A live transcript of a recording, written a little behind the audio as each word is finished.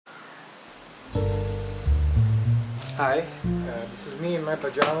Hi, this is me in my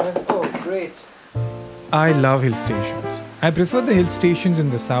pajamas. Oh, great. I love hill stations. I prefer the hill stations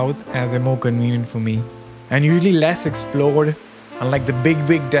in the south as they're more convenient for me and usually less explored, unlike the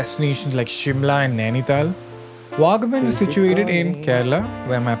big destinations like Shimla and Nainital. Vagamon is situated in Kerala,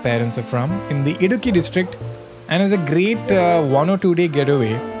 where my parents are from, in the Idukki district, and is a great 1 or 2 day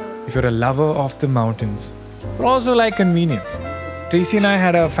getaway if you're a lover of the mountains, but also like convenience. Tracy and I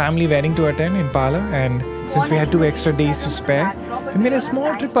had a family wedding to attend in Pala, and since we had 2 extra days to spare, we made a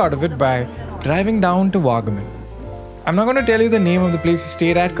small trip out of it by driving down to Vagamon. I'm not going to tell you the name of the place we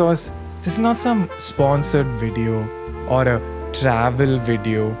stayed at because this is not some sponsored video or a travel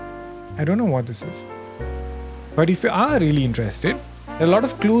video. I don't know what this is. But if you are really interested, there are a lot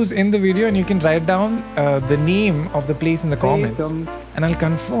of clues in the video and you can write down the name of the place in the comments and I'll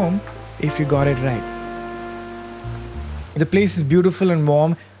confirm if you got it right. The place is beautiful and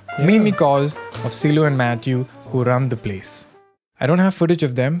warm, mainly because of Silu and Matthew who run the place. I don't have footage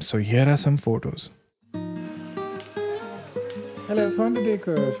of them, so here are some photos. Hello, I found to take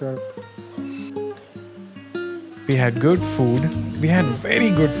a shot. We had good food. We had very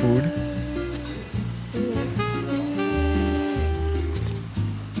good food. Yes.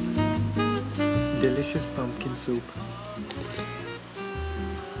 Delicious pumpkin soup.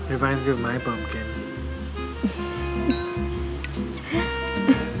 Reminds me of my pumpkin.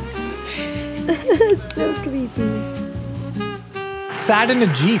 So creepy. Sat in a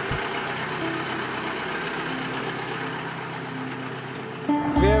jeep.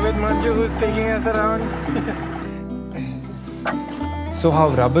 We are with Manju who's taking us around. So how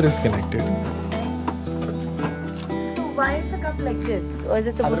rubber is collected? So why is the cup like this? Or is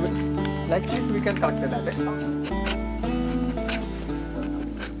it supposed to be? Like this we can talk to that.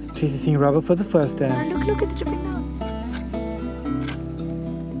 She's seeing rubber for the first time. Look, it's dripping down.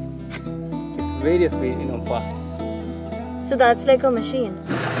 It's various way, fast. So that's like a machine.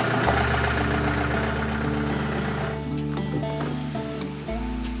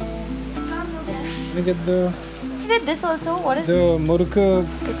 Let me get the With this also, what is the Murukka.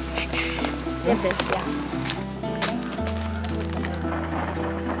 It's with this, yeah.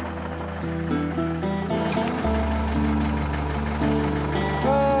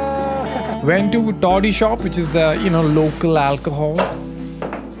 Went to Toddy shop, which is the local alcohol.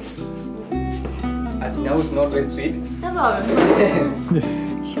 As now it's not very sweet. No problem.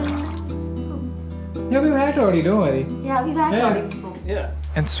 Sure. Yeah, we've had Toddy, don't worry. Yeah, we've had Toddy before. Yeah.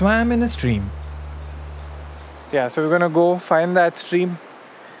 And swam in a stream. Yeah, so we're gonna go find that stream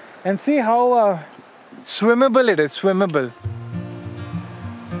and see how swimmable it is. Swimmable.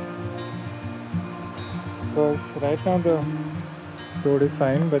 Because right now the road is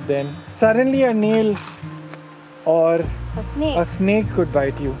fine, but then suddenly a nail or A snake. a snake could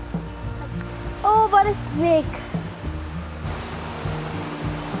bite you. Oh, what a snake.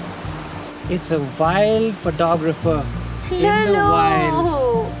 It's a wild photographer in the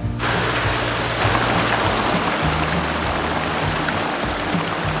wild.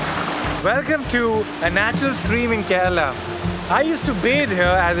 Welcome to a natural stream in Kerala. I used to bathe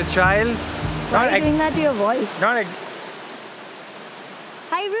here as a child. Why are you doing that to your voice? Not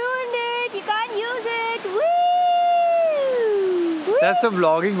I ruined it. You can't use it. Woo! That's the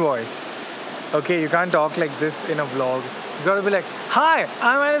vlogging voice. Okay, you can't talk like this in a vlog. You gotta be like, hi,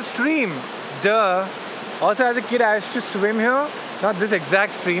 I'm at a stream. Duh. Also, as a kid, I used to swim here. Not this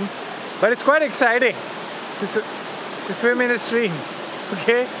exact stream, but it's quite exciting to swim in the stream.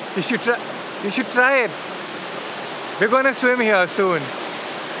 Okay, you should try it. We're gonna swim here soon.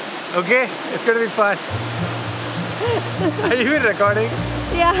 Okay, it's gonna be fun. Are you even recording?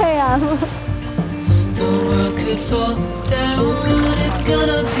 Yeah, I am. The world could fall down, it's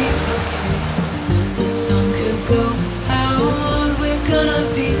gonna be okay. The sun could go out, we're gonna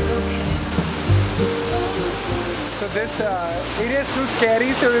be okay. So this area is too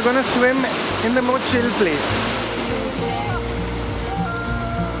scary, so we're gonna swim in the more chill place.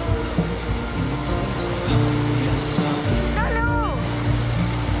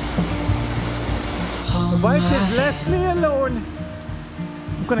 Wife has left me alone.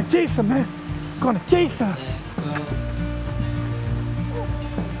 I'm gonna chase her, man. I'm gonna chase her.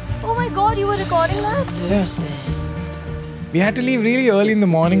 Oh my god, you were recording that? We had to leave really early in the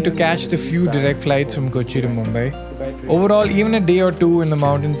morning to catch the few direct flights from Kochi to Mumbai. Overall, even a day or two in the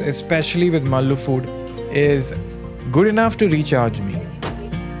mountains, especially with Mallu food, is good enough to recharge me.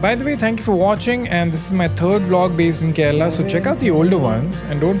 By the way, thank you for watching, and this is my 3rd vlog based in Kerala, so check out the older ones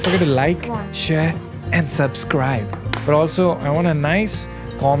and don't forget to like, share and subscribe. But also, I want a nice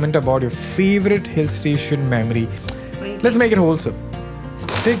comment about your favorite hill station memory. Let's make it wholesome.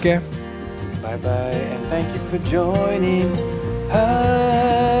 Take care. Bye bye, and thank you for joining